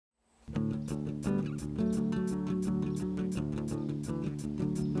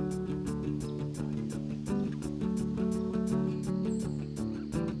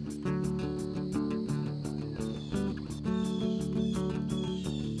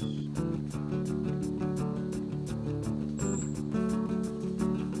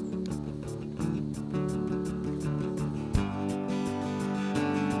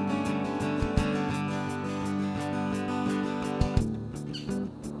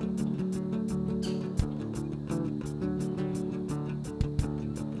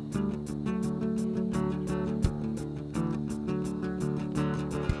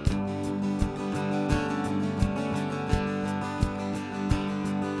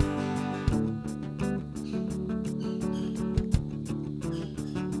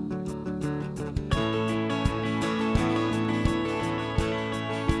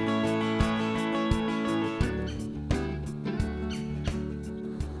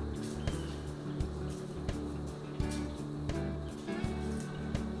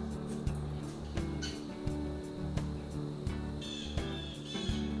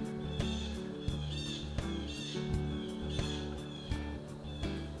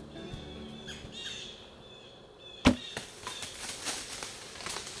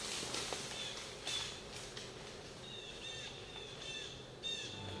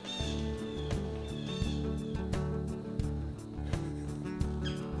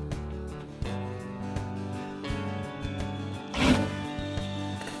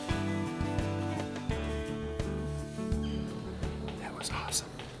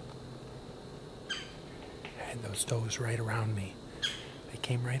those does right around me. They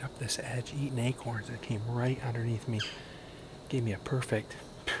came right up this edge, eating acorns. It came right underneath me. Gave me a perfect,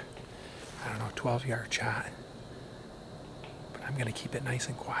 I don't know, 12-yard shot. But I'm gonna keep it nice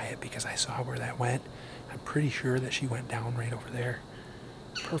and quiet because I saw where that went. I'm pretty sure that she went down right over there.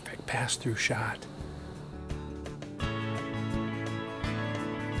 Perfect pass-through shot.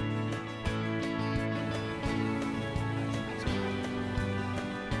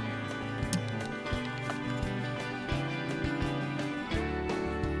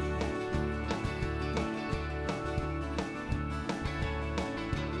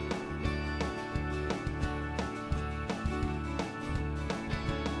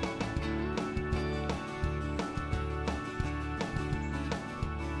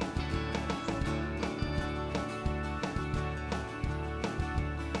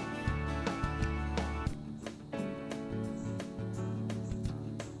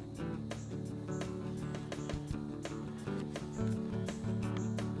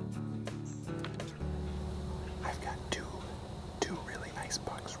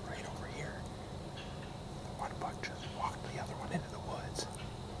 Bucks right over here. One buck just walked the other one into the woods.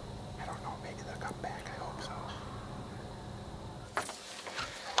 I don't know, maybe they'll come back, I hope so.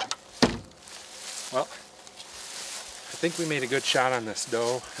 Well, I think we made a good shot on this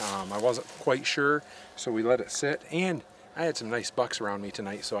doe. I wasn't quite sure, so we let it sit, and I had some nice bucks around me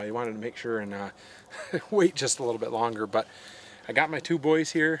tonight, so I wanted to make sure and wait just a little bit longer. But I got my two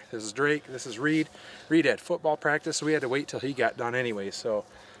boys here. This is Drake, this is Reed. Reed had football practice, so we had to wait till he got done anyway. So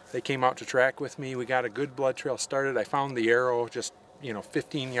they came out to track with me. We got a good blood trail started. I found the arrow just,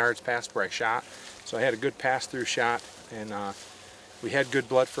 15 yards past where I shot. So I had a good pass-through shot, and we had good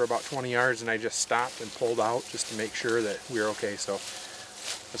blood for about 20 yards, and I just stopped and pulled out just to make sure that we were okay. So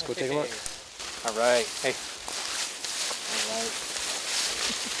let's go take a look. All right. Hey. All right.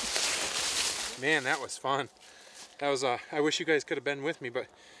 Man, that was fun. That was I wish you guys could have been with me, but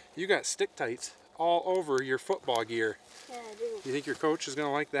you got stick tights all over your football gear. Yeah, I do. You think your coach is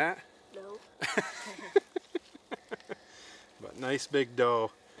gonna like that? No. But nice big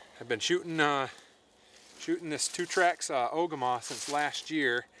doe. I've been shooting this Two Tracks Ogemaw since last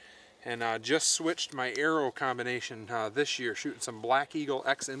year, and just switched my arrow combination this year, shooting some Black Eagle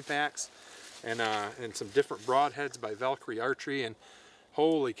X Impacts and some different broadheads by Valkyrie Archery, and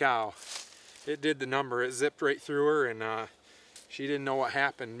holy cow. It did the number. It zipped right through her, and she didn't know what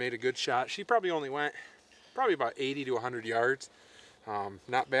happened. Made a good shot. She probably only went about 80 to 100 yards.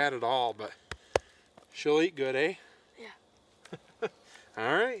 Not bad at all, but she'll eat good, eh? Yeah.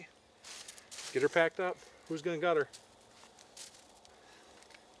 All right. Get her packed up. Who's gonna gut her?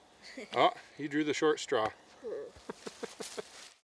 Oh, you drew the short straw.